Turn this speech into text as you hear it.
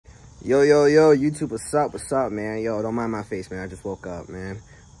Yo, YouTube, what's up, man? Yo, don't mind my face, man. I just woke up, man.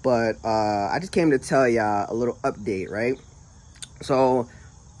 But I just came to tell y'all a little update, right? So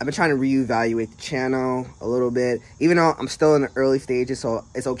I've been trying to reevaluate the channel a little bit, even though I'm still in the early stages, so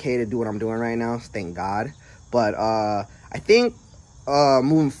it's okay to do what I'm doing right now, thank God. But I think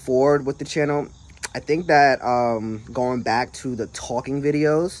moving forward with the channel, I think that going back to the talking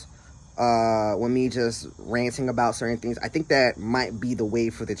videos, when me just ranting about certain things, I think that might be the way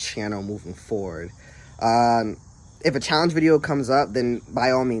for the channel moving forward. If a challenge video comes up, then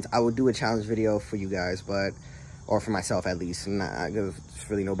by all means I will do a challenge video for you guys, or for myself at least. There's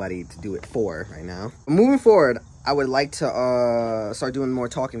really nobody to do it for right now. Moving forward, I would like to start doing more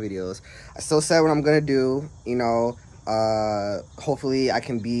talking videos. I still said what I'm gonna do, you know. Hopefully I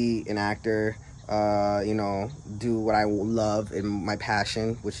can be an actor, you know, do what I love and my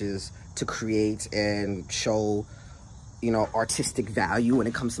passion, which is to create and show, you know, artistic value when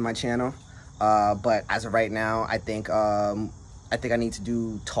it comes to my channel. But as of right now, I think I need to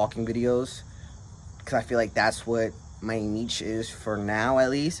do talking videos, because I feel like that's what my niche is for now, at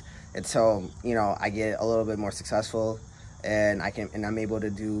least, until, you know, I get a little bit more successful and I'm able to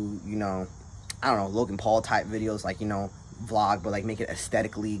do, you know, I don't know, Logan Paul type videos, like, you know, vlog, but like make it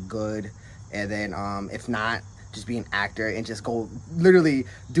aesthetically good. And then if not, just be an actor and just go literally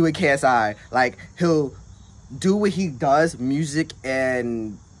do a KSI. Like, he'll do what he does, music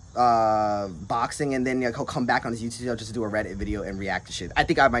and boxing, and then, you know, he'll come back on his YouTube channel just to do a Reddit video and react to shit. I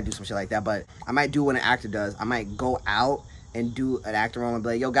think I might do some shit like that, but I might do what an actor does. I might go out and do an actor role and be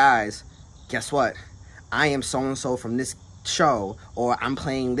like, yo guys, guess what? I am so-and-so from this show, or I'm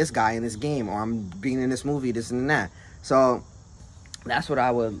playing this guy in this game, or I'm being in this movie, this and that. So that's what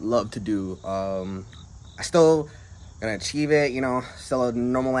I would love to do. I still gonna achieve it, you know, still a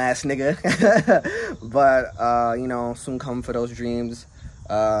normal ass nigga. But you know, soon come for those dreams.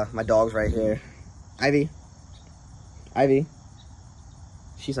 My dog's right here. Ivy.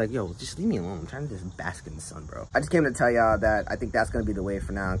 She's like, yo, just leave me alone. I'm trying to just bask in the sun, bro. I just came to tell y'all that I think that's gonna be the way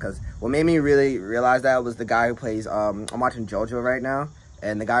for now, because what made me really realize that was the guy who plays, I'm watching JoJo right now,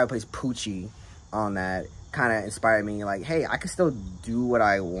 and the guy who plays Poochie on that kind of inspired me, like, hey, I can still do what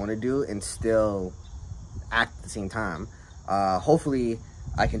I want to do and still act at the same time. Hopefully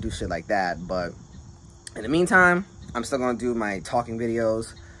I can do shit like that, but in the meantime, I'm still gonna do my talking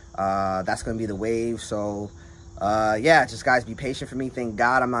videos. That's gonna be the wave. So yeah, just guys, be patient for me. Thank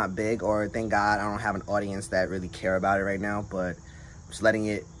God I'm not big, or thank God I don't have an audience that really care about it right now, but just letting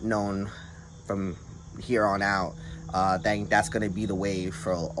it known from here on out, that's gonna be the wave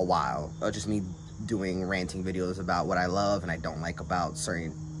for a while. Just me doing ranting videos about what I love and I don't like about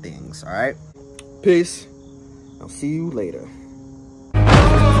certain things. All right, peace. I'll see you later.